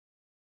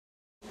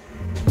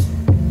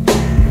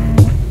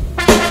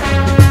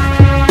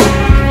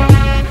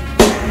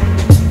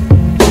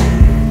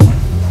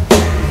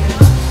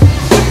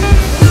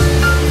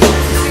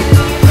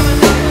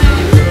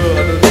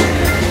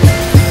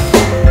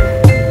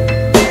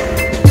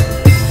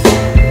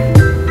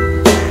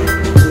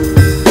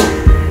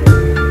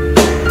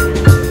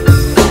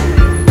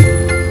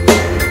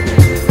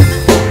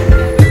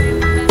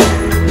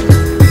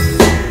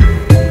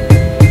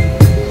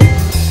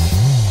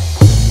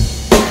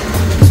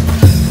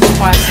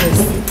watch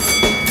this.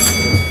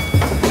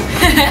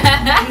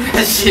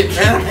 That shit,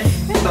 man.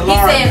 He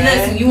said,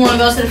 listen, you want to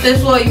go to the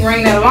 5th floor, you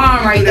ring that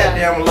alarm right there.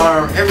 That damn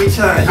alarm every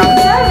time. I'm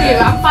telling you,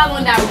 I'm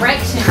following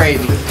directions.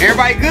 Crazy.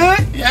 Everybody good?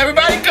 Yeah,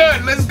 everybody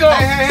good. Let's go.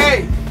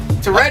 Hey.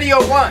 To Radio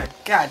 1.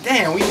 God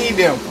damn, we need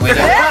them.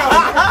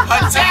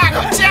 Attack.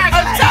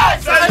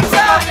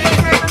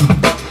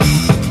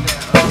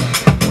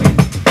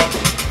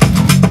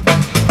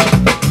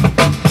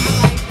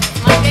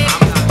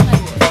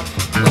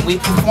 When we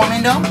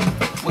performing though,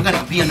 we're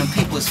gonna be on the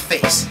people's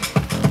face.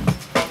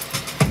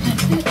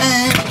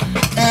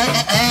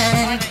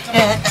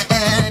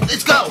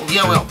 Let's go.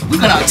 Yeah, well, we're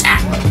gonna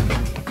attack.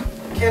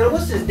 Kayla,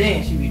 what's this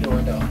dance you be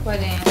doing though? What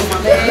dance?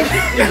 My leg?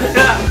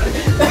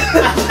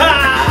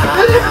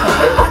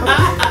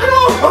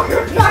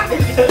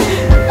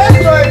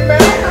 That's right,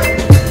 man.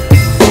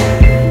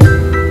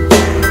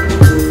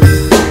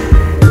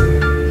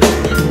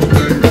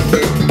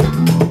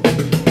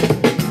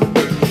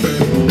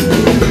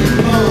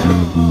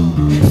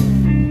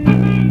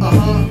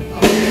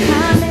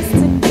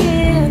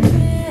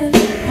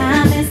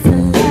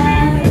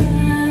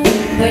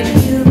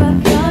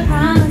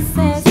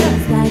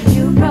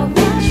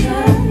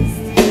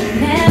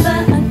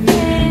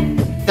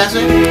 That's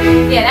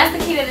it? Yeah, that's the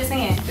key to the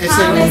singing. It's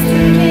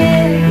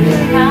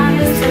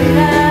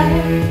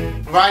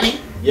Ronnie?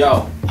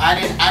 Yo.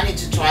 I need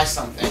to try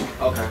something.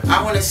 Okay.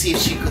 I want to see if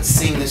she could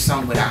sing the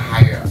song with a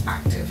higher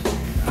octave.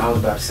 I was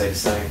about to say the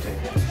same thing.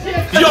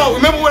 Yo,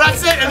 remember what I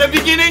said in the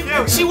beginning?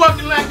 She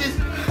walking like this.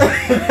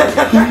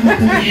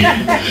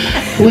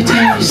 What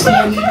time you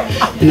starting?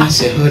 And I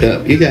said, hold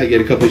up, you gotta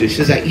get a couple of drinks.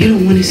 She was like, you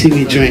don't want to see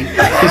me drink.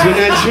 Because when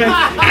I drink,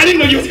 I didn't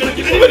know you was gonna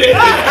get over there.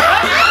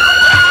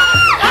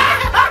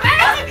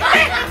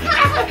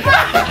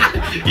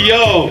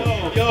 Yo,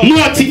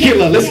 more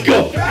tequila, let's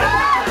go.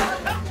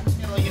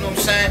 You know what I'm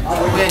saying?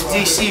 We're in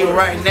DC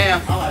right now.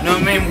 You know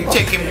what I mean? We're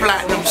taking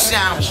platinum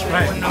sounds.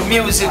 When the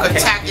music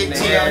attacking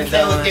TM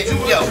Killer getting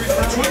yo.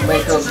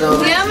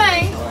 Yeah,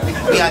 man.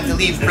 We have to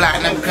leave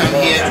platinum, come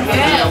here.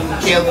 You know,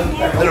 kill them.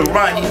 Lil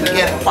Ronnie, we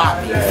get it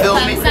poppin'. You feel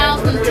me?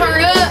 Sounds gonna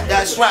turn up.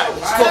 That's right.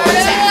 Let's go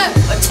attack.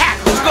 Attack.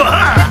 Let's go.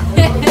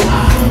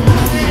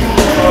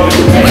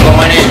 We're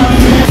going in.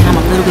 I'm a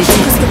little bit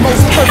tipsy. The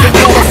most perfect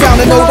girl I found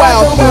in a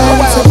while.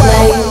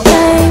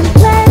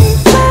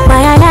 Why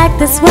I act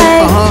this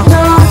way?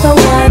 You're the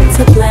one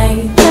to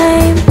blame.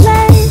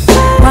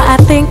 Why I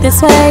think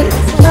this way?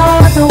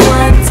 You're the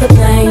one to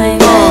blame.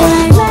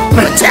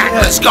 Attack.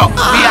 Let's go.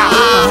 We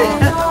out.